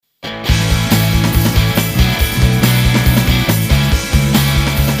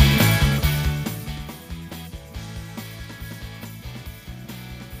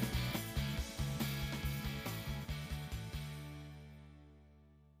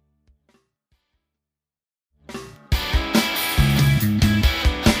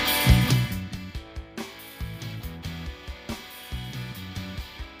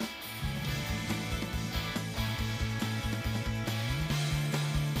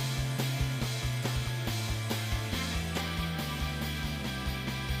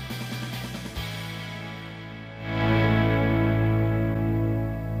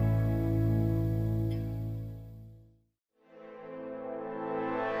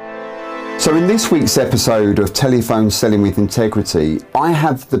So in this week's episode of Telephone Selling with Integrity, I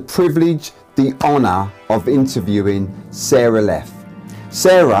have the privilege, the honour of interviewing Sarah Leff.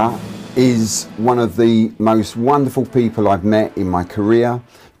 Sarah is one of the most wonderful people I've met in my career,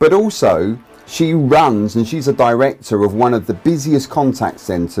 but also she runs and she's a director of one of the busiest contact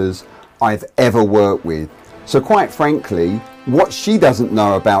centres I've ever worked with. So quite frankly, what she doesn't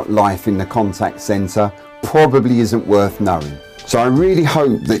know about life in the contact centre probably isn't worth knowing. So I really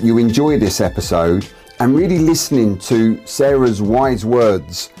hope that you enjoy this episode and really listening to Sarah's wise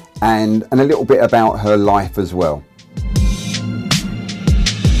words and a little bit about her life as well.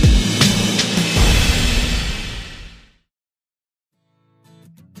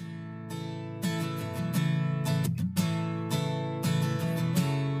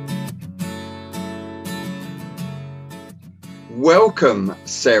 Welcome,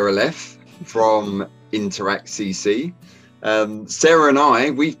 Sarah Leff from Interact CC. Sarah and I,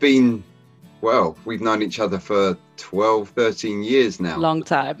 we've known each other for 12, 13 years now. Long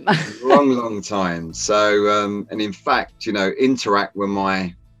time. long time. So, and in fact, you know, Interact were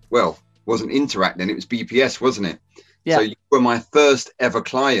wasn't Interact then, it was BPS, wasn't it? Yeah. So you were my first ever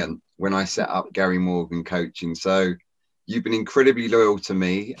client when I set up Gary Morgan Coaching. So you've been incredibly loyal to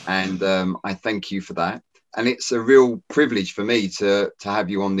me, and I thank you for that. And it's a real privilege for me to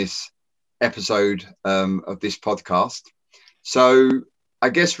have you on this episode of this podcast. So I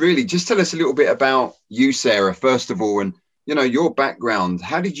guess really just tell us a little bit about you, Sarah, first of all, and, you know, your background.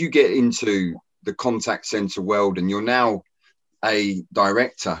 How did you get into the contact center world? And you're now a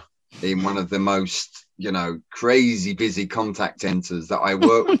director in one of the most, you know, crazy busy contact centers that I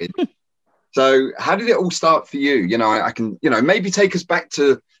work with. So how did it all start for you? You know, I can, you know, maybe take us back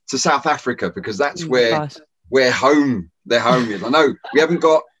to South Africa, because that's where their home is. I know we haven't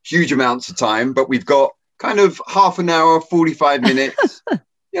got huge amounts of time, but we've got kind of half an hour, 45 minutes,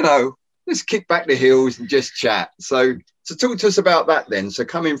 you know, let's kick back the heels and just chat. So talk to us about that then. So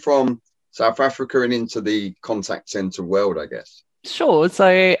coming from South Africa and into the contact center world, I guess. Sure.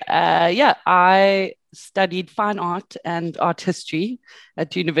 So, I studied fine art and art history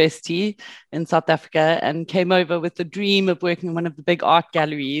at university in South Africa and came over with the dream of working in one of the big art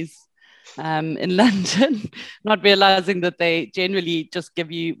galleries in London, not realizing that they generally just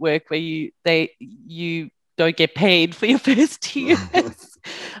give you work where you don't get paid for your first 2 years.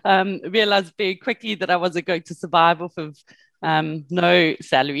 Realized very quickly that I wasn't going to survive off of no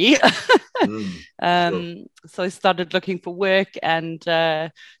salary. Sure. So I started looking for work, and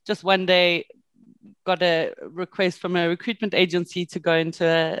just one day got a request from a recruitment agency to go into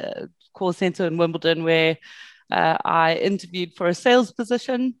a call center in Wimbledon, where I interviewed for a sales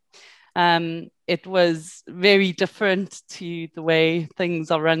position. It was very different to the way things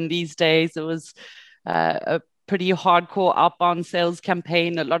are run these days. It was a pretty hardcore outbound sales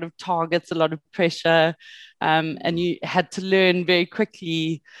campaign, a lot of targets, a lot of pressure, and you had to learn very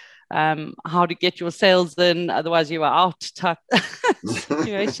quickly how to get your sales in, otherwise you were out type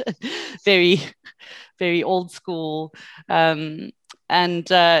situation. Very, very old school. I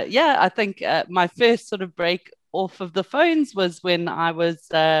think my first sort of break off of the phones was when I was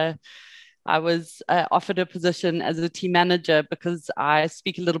offered a position as a team manager, because I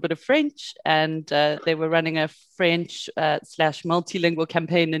speak a little bit of French, and they were running a French / multilingual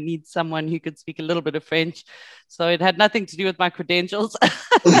campaign and need someone who could speak a little bit of French. So it had nothing to do with my credentials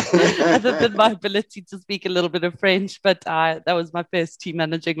other than my ability to speak a little bit of French. But that was my first team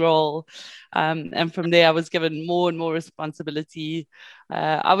managing role. And from there, I was given more and more responsibility.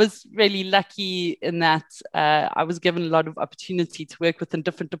 I was really lucky in that I was given a lot of opportunity to work within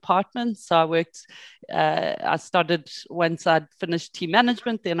different departments. So I started once I'd finished team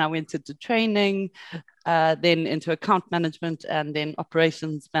management, then I went into training, then into account management, and then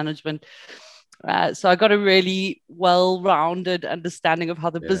operations management. So I got a really well-rounded understanding of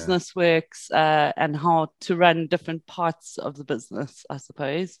how the business works and how to run different parts of the business, I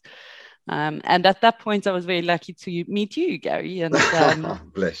suppose. And at that point, I was very lucky to meet you, Gary. And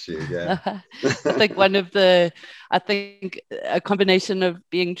bless you. Yeah. I think a combination of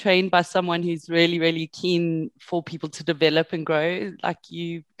being trained by someone who's really, really keen for people to develop and grow, like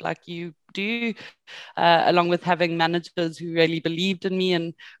you do, along with having managers who really believed in me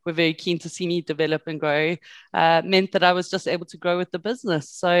and were very keen to see me develop and grow, meant that I was just able to grow with the business.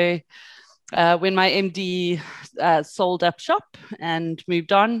 So When my MD sold up shop and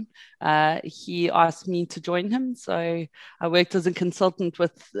moved on, he asked me to join him. So I worked as a consultant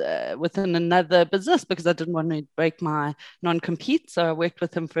within another business because I didn't want to break my non-compete. So I worked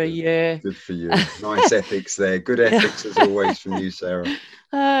with him for a year. Good for you. Nice ethics there. Good ethics as always from you, Sarah.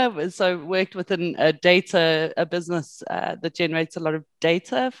 So worked within a business that generates a lot of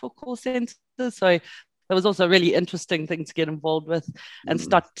data for call centers. So that was also a really interesting thing to get involved with and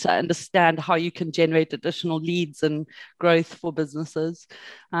start to understand how you can generate additional leads and growth for businesses.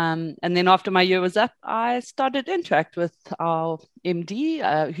 And then after my year was up, I started Interact with our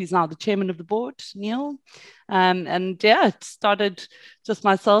MD, who's now the chairman of the board, Neil. And yeah, it started just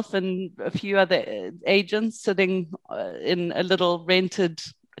myself and a few other agents sitting in a little rented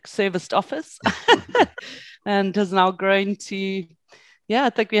serviced office and has now grown to, I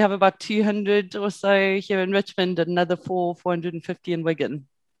think we have about 200 or so here in Richmond and another 450 in Wigan.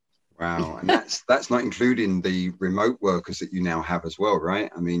 Wow. And that's not including the remote workers that you now have as well, right?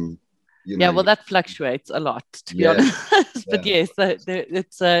 I mean, well, that fluctuates a lot, to be honest. But yes,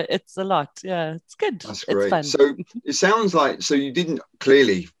 it's a lot. Yeah, it's good. That's great. It's fun. So it sounds like, so you didn't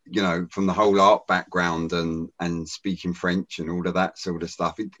clearly, from the whole art background and speaking French and all of that sort of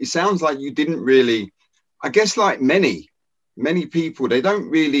stuff, it sounds like you didn't really, I guess like many people, they don't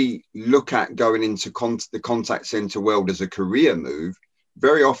really look at going into the contact center world as a career move.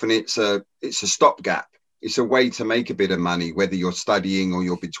 Very often it's a stopgap. It's a way to make a bit of money, whether you're studying or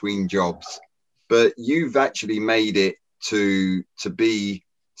you're between jobs. But you've actually made it to be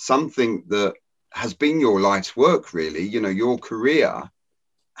something that has been your life's work, really. Your career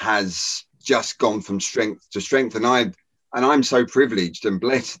has just gone from strength to strength. And I'm so privileged and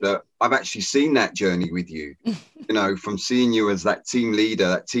blessed that I've actually seen that journey with you, from seeing you as that team leader,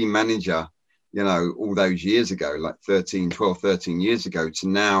 that team manager, all those years ago, like 12, 13 years ago, to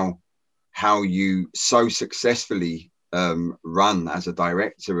now how you so successfully run as a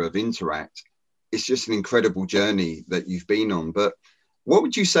director of Interact. It's just an incredible journey that you've been on. But what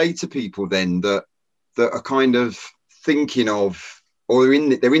would you say to people then that are kind of thinking of, or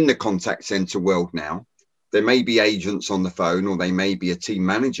they're in the contact center world now? There may be agents on the phone, or they may be a team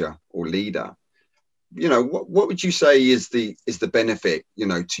manager or leader. What would you say is the benefit,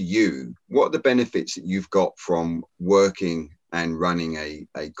 to you? What are the benefits that you've got from working and running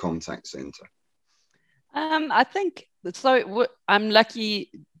a contact center? I think so. I'm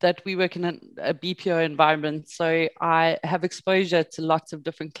lucky that we work in a BPO environment. So I have exposure to lots of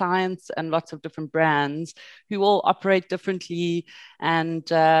different clients and lots of different brands who all operate differently and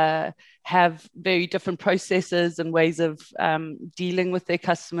have very different processes and ways of dealing with their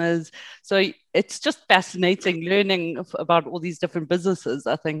customers. So it's just fascinating learning about all these different businesses,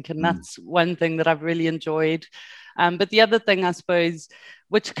 I think. And that's one thing that I've really enjoyed. But the other thing, I suppose,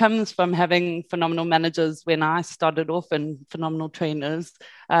 which comes from having phenomenal managers when I started off and phenomenal trainers,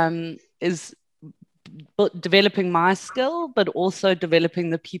 is developing my skill, but also developing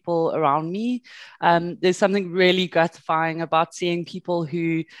the people around me. There's something really gratifying about seeing people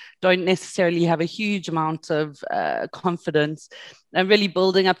who don't necessarily have a huge amount of confidence and really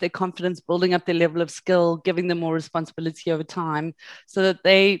building up their confidence, building up their level of skill, giving them more responsibility over time so that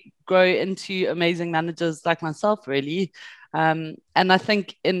they grow into amazing managers like myself, really. And I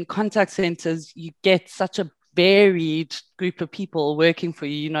think in contact centers, you get such a varied group of people working for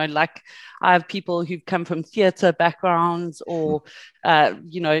you. Like I have people who've come from theatre backgrounds, or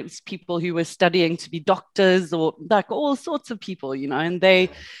people who were studying to be doctors, or like all sorts of people, and they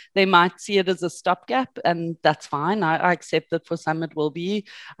might see it as a stopgap, and that's fine. I accept that for some it will be.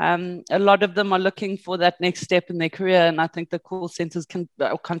 A lot of them are looking for that next step in their career, and I think the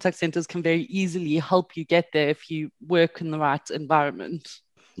contact centers can very easily help you get there if you work in the right environment.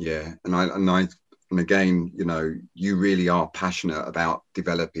 Yeah, and again, you really are passionate about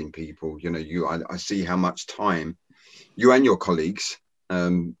developing people. I see how much time you and your colleagues,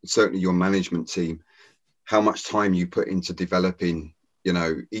 certainly your management team, how much time you put into developing,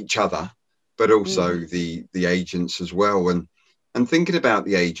 each other, but also the agents as well. And thinking about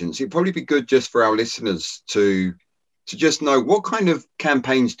the agents, it'd probably be good just for our listeners to just know, what kind of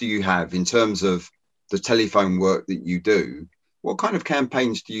campaigns do you have in terms of the telephone work that you do? What kind of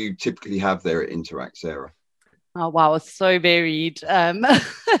campaigns do you typically have there at Interact, Sarah? Oh, wow, it's so varied.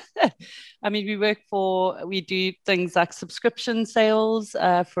 I mean, we do things like subscription sales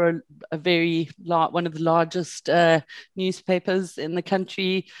for one of the largest newspapers in the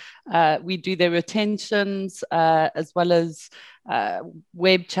country. We do their retentions as well as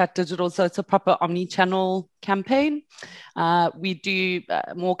web chat digital. So it's a proper omni-channel campaign. We do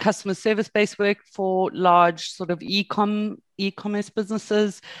more customer service-based work for large sort of e-commerce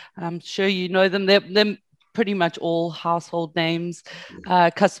businesses. I'm sure you know them. They're pretty much all household names.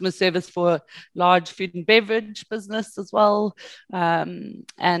 Customer service for large food and beverage business as well. And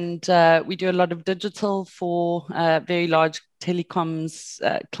we do a lot of digital for very large telecoms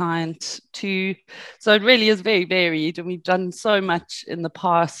client too. So it really is very varied, and we've done so much in the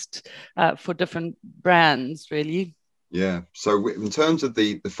past for different brands, really. Yeah. So in terms of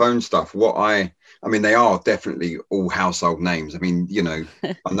the phone stuff, I mean, they are definitely all household names. I mean,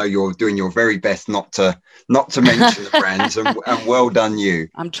 I know you're doing your very best not to mention the brands, and well done you.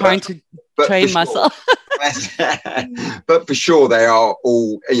 I'm trying to train myself. But for sure, they are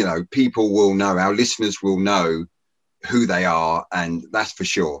all, people will know, our listeners will know who they are, and that's for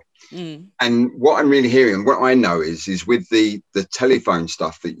sure. And what I'm really hearing, what I know is with the telephone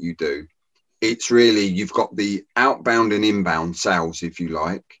stuff that you do, it's really, you've got the outbound and inbound sales, if you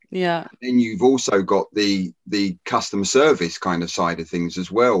like. Yeah. Then you've also got the customer service kind of side of things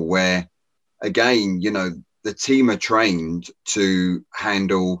as well, where again, the team are trained to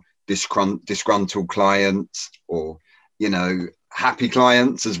handle disgruntled clients, or, happy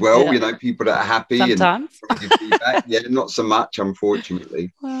clients as well. Yeah. People that are happy. Sometimes. And give feedback. Yeah, not so much,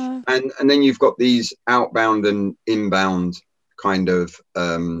 unfortunately. And then you've got these outbound and inbound kind of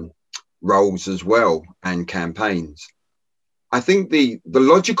roles as well, and campaigns. I think the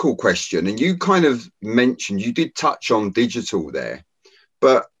logical question, and you kind of mentioned, you did touch on digital there,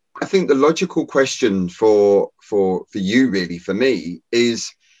 but I think the logical question for you, really, for me,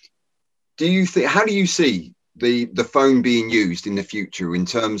 is, how do you see the phone being used in the future in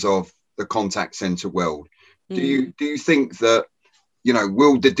terms of the contact center world? Do you think that,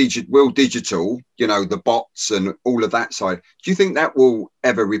 will digital, the bots and all of that side, do you think that will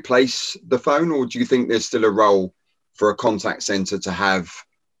ever replace the phone, or do you think there's still a role for a contact center to have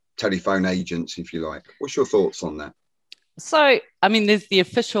telephone agents, if you like? What's your thoughts on that? So, I mean, there's the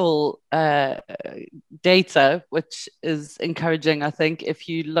official data, which is encouraging. I think if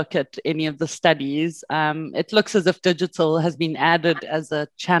you look at any of the studies, it looks as if digital has been added as a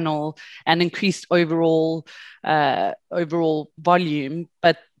channel and increased overall volume,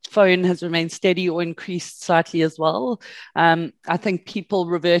 but phone has remained steady or increased slightly as well. I think people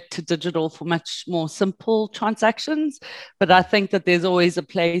revert to digital for much more simple transactions, but I think that there's always a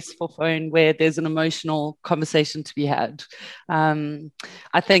place for phone where there's an emotional conversation to be had.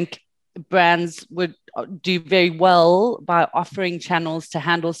 I think brands would do very well by offering channels to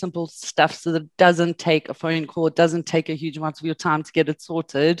handle simple stuff, so that it doesn't take a phone call, it doesn't take a huge amount of your time to get it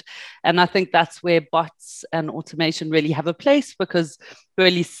sorted. And I think that's where bots and automation really have a place, because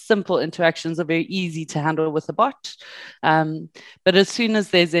really simple interactions are very easy to handle with a bot. But as soon as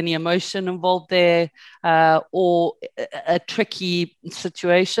there's any emotion involved there, or a tricky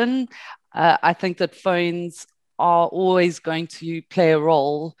situation, I think that phones are always going to play a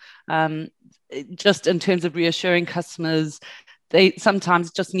role, just in terms of reassuring customers. They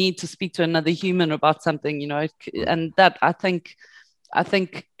sometimes just need to speak to another human about something, and that I think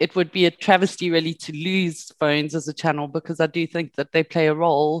it would be a travesty really to lose phones as a channel, because I do think that they play a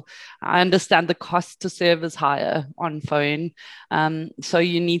role. I understand the cost to serve is higher on phone. So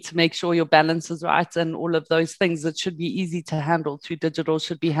you need to make sure your balance is right, and all of those things that should be easy to handle through digital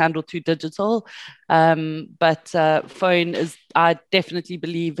should be handled through digital. But phone I definitely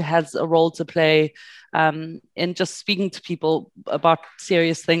believe has a role to play in just speaking to people about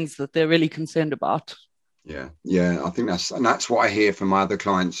serious things that they're really concerned about. Yeah, I think that's what I hear from my other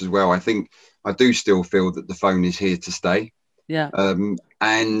clients as well. I think I do still feel that the phone is here to stay. Yeah.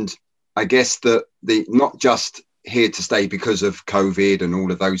 And I guess that not just here to stay because of COVID and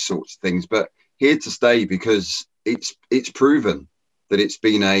all of those sorts of things, but here to stay because it's proven that it's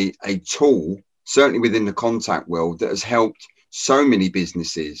been a tool, certainly within the contact world, that has helped so many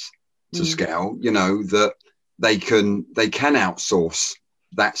businesses to scale, that they can outsource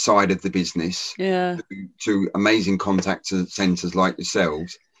that side of the business to amazing contact centers like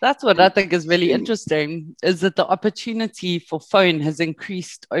yourselves. That's what I think is really interesting, is that the opportunity for phone has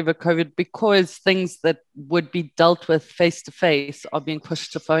increased over COVID, because things that would be dealt with face to face are being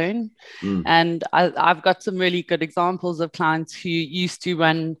pushed to phone. And I've got some really good examples of clients who used to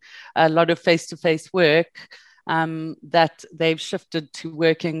run a lot of face to face work, that they've shifted to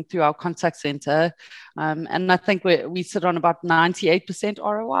working through our contact center. And I think we sit on about 98%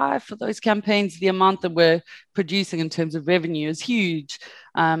 ROI for those campaigns. The amount that we're producing in terms of revenue is huge,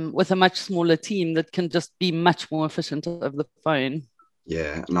 with a much smaller team that can just be much more efficient over the phone.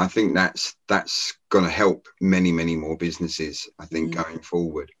 Yeah, and I think that's going to help many, many more businesses, I think, going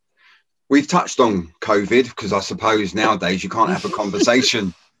forward. We've touched on COVID because I suppose nowadays you can't have a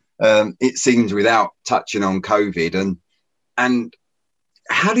conversation, it seems, without touching on COVID. And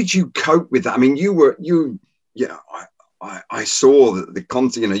how did you cope with that? I mean, I saw that the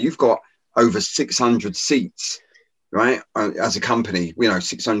content, you've got over 600 seats, right? As a company,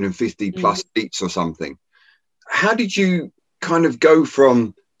 650 plus seats or something. How did you kind of go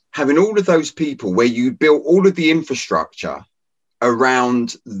from having all of those people where you built all of the infrastructure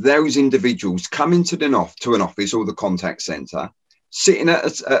around those individuals coming to an office or the contact center, sitting at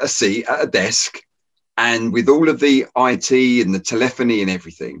a seat at a desk, and with all of the IT and the telephony and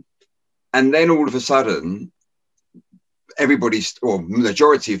everything, and then all of a sudden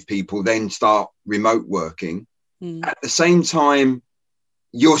majority of people then start remote working. At the same time,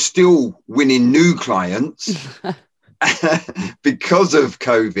 you're still winning new clients because of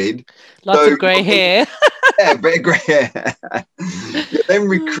COVID. Lots of grey hair. Yeah, bit of grey hair. You're then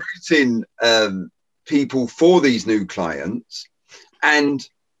recruiting people for these new clients, and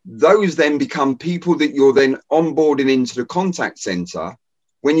those then become people that you're then onboarding into the contact center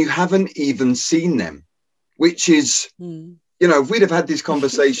when you haven't even seen them, which is, if we'd have had this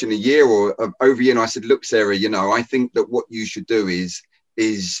conversation a year or over a year, and I said, look, Sarah, I think that what you should do is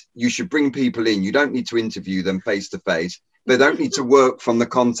you should bring people in. You don't need to interview them face to face. They don't need to work from the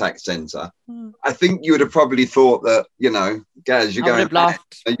contact center. I think you would have probably thought that, Gaz, you're going.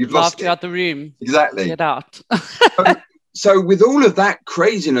 You've laughed you out the room. Exactly. Get out. So with all of that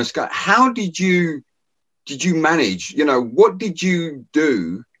craziness, how did you manage? What did you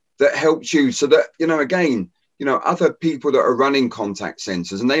do that helped you so that, again, other people that are running contact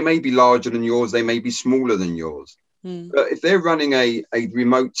centers, and they may be larger than yours, they may be smaller than yours. But if they're running a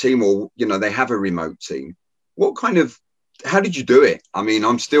remote team, or, they have a remote team, how did you do it? I mean,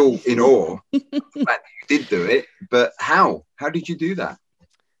 I'm still in awe that you did do it, but how did you do that?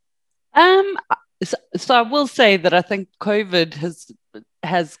 So I will say that I think COVID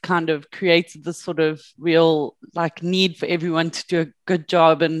has kind of created this sort of real need for everyone to do a good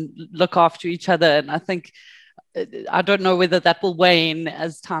job and look after each other. And I think, I don't know whether that will wane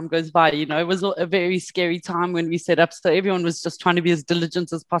as time goes by. It was a very scary time when we set up. So everyone was just trying to be as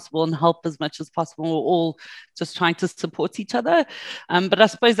diligent as possible and help as much as possible. We're all just trying to support each other. But I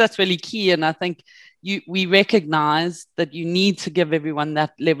suppose that's really key. And I think we recognize that you need to give everyone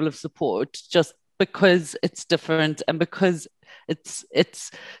that level of support, just because it's different, and because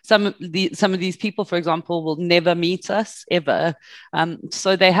it's some of these people, for example, will never meet us ever.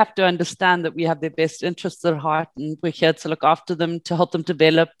 So they have to understand that we have their best interests at heart, and we're here to look after them, to help them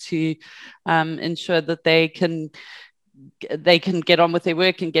develop, to ensure that they can get on with their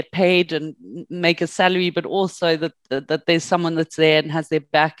work and get paid and make a salary, but also that there's someone that's there and has their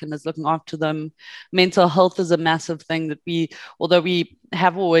back and is looking after them. Mental health is a massive thing that although we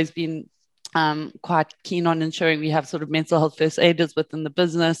have always been quite keen on ensuring we have sort of mental health first aiders within the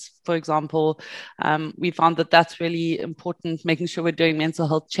business, for example. We found that that's really important, making sure we're doing mental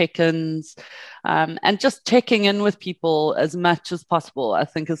health check-ins, and just checking in with people as much as possible, I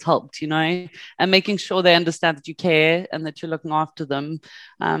think has helped, and making sure they understand that you care and that you're looking after them.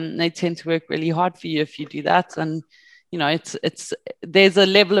 They tend to work really hard for you if you do that. And, there's a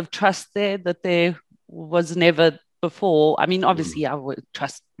level of trust there that there was never before. I mean, obviously I would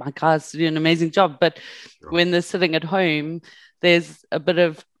trust my guys to do an amazing job, but when they're sitting at home, there's a bit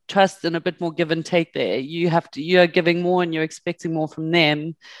of trust and a bit more give and take there. You are giving more and you're expecting more from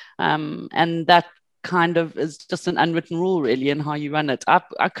them. And that kind of is just an unwritten rule really in how you run it.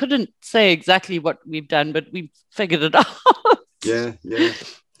 I couldn't say exactly what we've done, but we've figured it out. Yeah.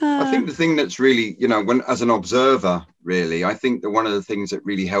 I think the thing that's really, when as an observer, really, I think that one of the things that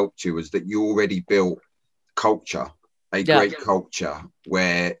really helped you was that you already built a great culture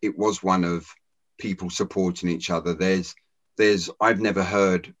where it was one of people supporting each other. I've never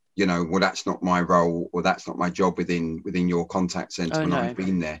heard, well, that's not my role or that's not my job within your contact center when I've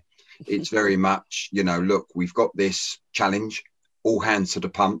been there. It's very much, look, we've got this challenge, all hands to the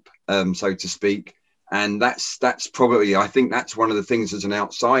pump, so to speak. And that's probably, I think that's one of the things as an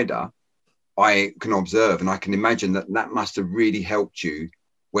outsider I can observe, and I can imagine that must have really helped you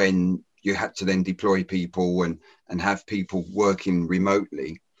when you had to then deploy people and have people working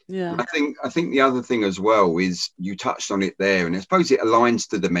remotely. Yeah. And I think the other thing as well is you touched on it there, and I suppose it aligns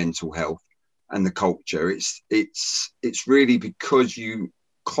to the mental health. and the culture. It's really because you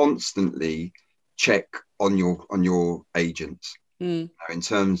constantly check on your agents in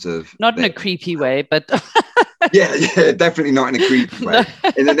terms of not in a creepy way, but yeah, definitely not in a creepy way,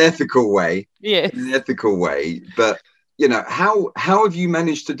 in an ethical way. Yes. In an ethical way. But you know, how have you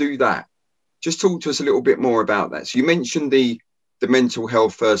managed to do that? Just talk to us a little bit more about that. So you mentioned the mental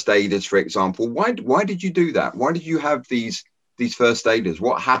health first aiders, for example. Why did you do that? Why did you have these first aiders?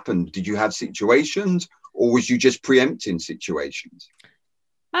 What happened? Did you have situations, or was you just preempting situations?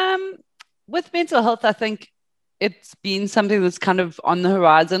 With mental health, I think it's been something that's kind of on the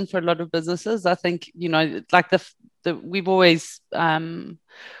horizon for a lot of businesses. I think, you know, like we've always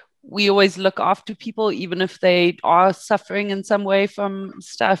we always look after people, even if they are suffering in some way from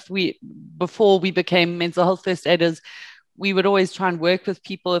stuff. Before we became mental health first aiders, we would always try and work with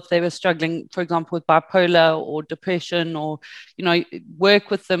people if they were struggling, for example, with bipolar or depression, or, you know,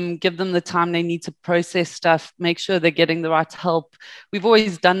 work with them, give them the time they need to process stuff, make sure they're getting the right help. We've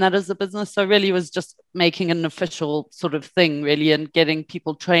always done that as a business. So really it was just making an official sort of thing, really, and getting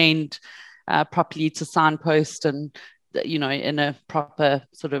people trained properly to signpost and, you know, in a proper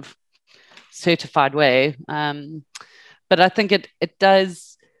sort of certified way. But I think it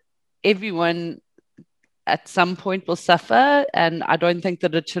does, everyone at some point will suffer, and I don't think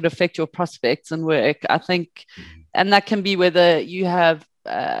that it should affect your prospects and work. I think, and that can be whether you have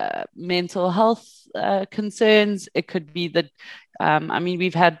mental health concerns. It could be that, I mean,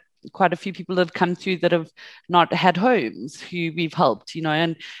 we've had quite a few people that have come through that have not had homes who we've helped, you know,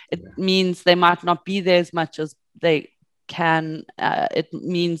 and it means they might not be there as much as they can. It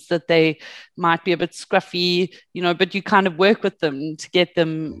means that they might be a bit scruffy, you know, but you kind of work with them to get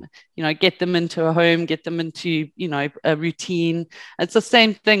them, you know, get them into a home, get them into, you know, a routine. It's the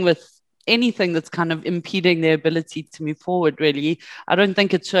same thing with anything that's kind of impeding their ability to move forward, really. I don't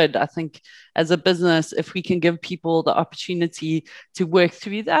think it should. I think as a business, if we can give people the opportunity to work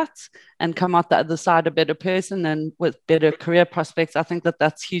through that and come out the other side a better person and with better career prospects, I think that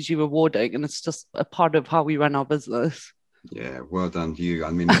that's hugely rewarding, and it's just a part of how we run our business. Yeah, well done to you. I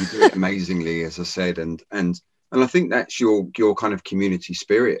mean, you do it amazingly, as I said, and I think that's your kind of community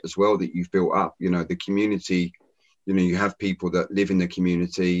spirit as well that you've built up. You know, the community, you know, you have people that live in the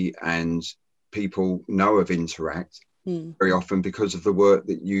community, and people know of Interact very often because of the work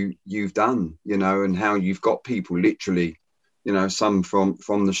that you've done, you know, and how you've got people literally, you know, some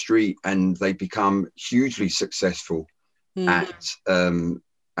from the street, and they become hugely successful at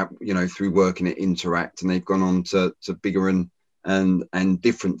you know, through working at Interact, and they've gone on to bigger and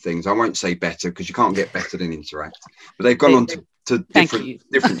different things. I won't say better, because you can't get better than Interact, but they've gone on to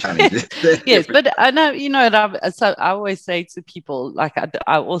different challenges. Yes, but I know, you know, so I always say to people, like,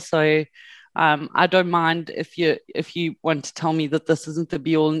 I also I don't mind if you want to tell me that this isn't the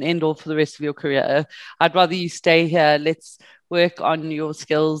be all and end all for the rest of your career. I'd rather you stay here. Let's work on your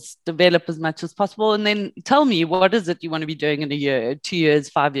skills, develop as much as possible, and then tell me, what is it you want to be doing in a year, 2 years,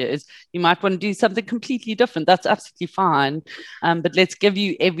 5 years? You might want to do something completely different. That's absolutely fine. But let's give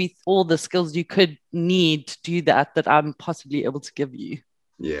you all the skills you could need to do that I'm possibly able to give you.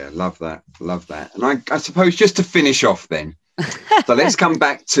 Yeah, love that. And I suppose, just to finish off then, so let's come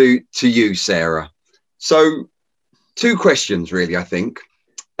back to you, Sarah. So 2 questions really, I think,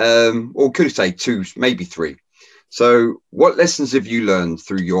 or could I say 2, maybe 3. So what lessons have you learned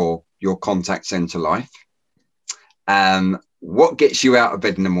through your contact center life? What gets you out of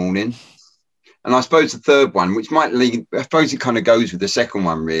bed in the morning? And I suppose the third one, which might lead, I suppose it kind of goes with the second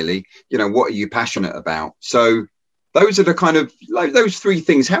one, really, you know, what are you passionate about? So those are the kind of, like, those 3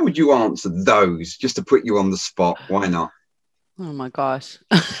 things. How would you answer those, just to put you on the spot? Why not? Oh my gosh.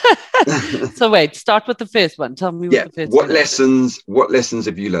 So wait, start with the first one. Tell me what the first what one lessons, what lessons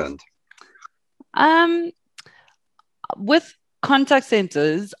have you learned? With contact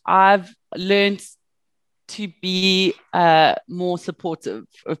centers, I've learned to be more supportive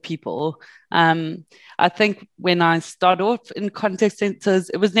of people. I think when I started off in contact centers,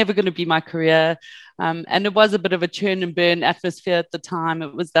 it was never going to be my career. And it was a bit of a churn and burn atmosphere at the time.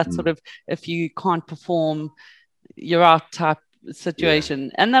 It was that sort of, if you can't perform, you're out type situation.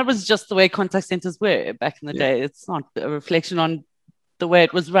 Yeah. And that was just the way contact centers were back in the day. It's not a reflection on the way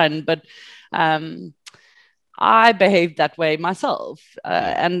it was run, but I behaved that way myself.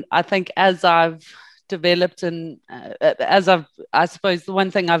 And I think as I've developed and I suppose the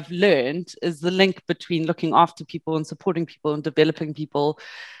one thing I've learned is the link between looking after people and supporting people and developing people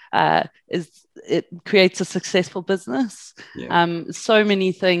is it creates a successful business. So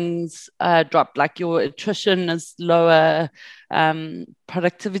many things drop, like your attrition is lower,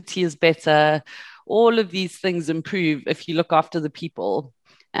 productivity is better. All of these things improve if you look after the people.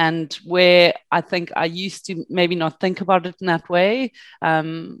 And where I think I used to maybe not think about it in that way,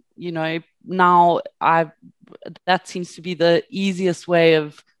 you know, now that seems to be the easiest way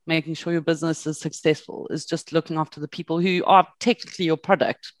of making sure your business is successful, is just looking after the people who are technically your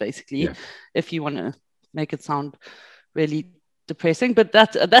product, basically, if you want to make it sound really depressing, but I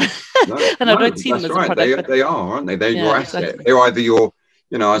don't see them as a product. They are, aren't they? They're your asset. Exactly. They're either your,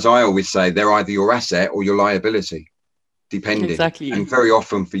 you know, as I always say, they're either your asset or your liability, depending. Exactly. And very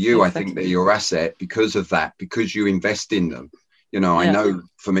often for you, I think they're your asset because of that, because you invest in them. You know, I know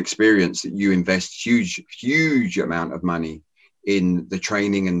from experience that you invest huge amount of money in the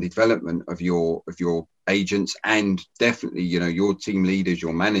training and development of your agents, and definitely, you know, your team leaders,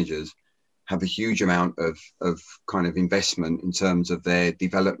 your managers have a huge amount of kind of investment in terms of their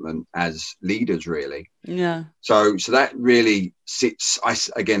development as leaders, really. Yeah. So that really sits. I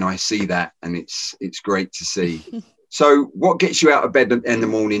see that, and it's great to see. So what gets you out of bed in the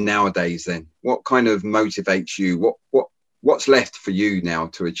morning nowadays? Then what kind of motivates you? What's left for you now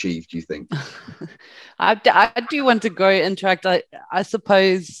to achieve, do you think? I do want to go interact. I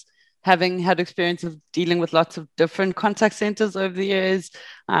suppose, having had experience of dealing with lots of different contact centers over the years,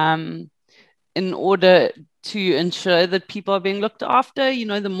 in order to ensure that people are being looked after, you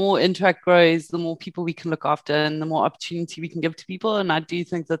know, the more Interact grows, the more people we can look after and the more opportunity we can give to people. And I do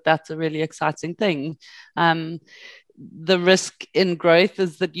think that that's a really exciting thing. The risk in growth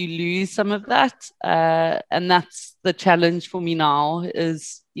is that you lose some of that. And that's the challenge for me now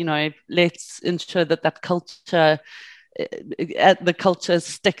is, you know, let's ensure that culture, the culture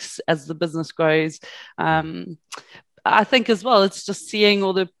sticks as the business grows. I think as well, it's just seeing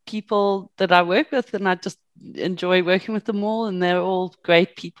all the people that I work with, and I just enjoy working with them all, and they're all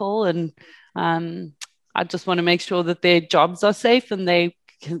great people. And I just want to make sure that their jobs are safe and they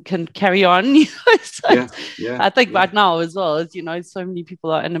can carry on. You know? So I think right now as well, as you know, so many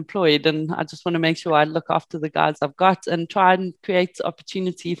people are unemployed, and I just want to make sure I look after the guys I've got and try and create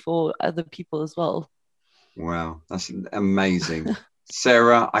opportunity for other people as well. Wow, that's amazing.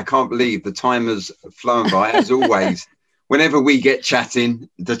 Sarah, I can't believe the time has flown by, as always. Whenever we get chatting,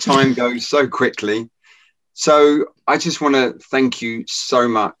 the time goes so quickly. So I just want to thank you so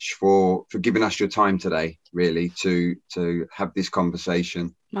much for giving us your time today, really, to have this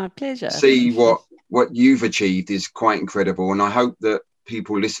conversation. My pleasure. See what you've achieved is quite incredible. And I hope that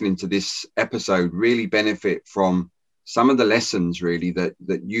people listening to this episode really benefit from some of the lessons, really,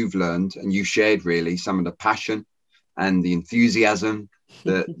 that you've learned and you shared, really, some of the passion and the enthusiasm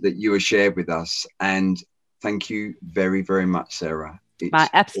that you have shared with us. And thank you very, very much, Sarah. It's my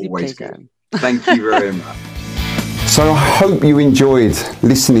absolute pleasure. Good. Thank you very much. So I hope you enjoyed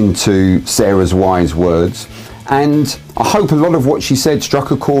listening to Sarah's wise words, and I hope a lot of what she said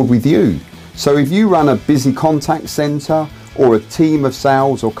struck a chord with you. So if you run a busy contact centre or a team of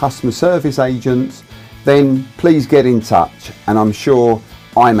sales or customer service agents, then please get in touch, and I'm sure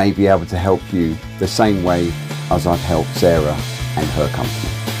I may be able to help you the same way as I've helped Sarah and her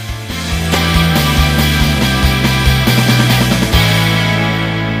company.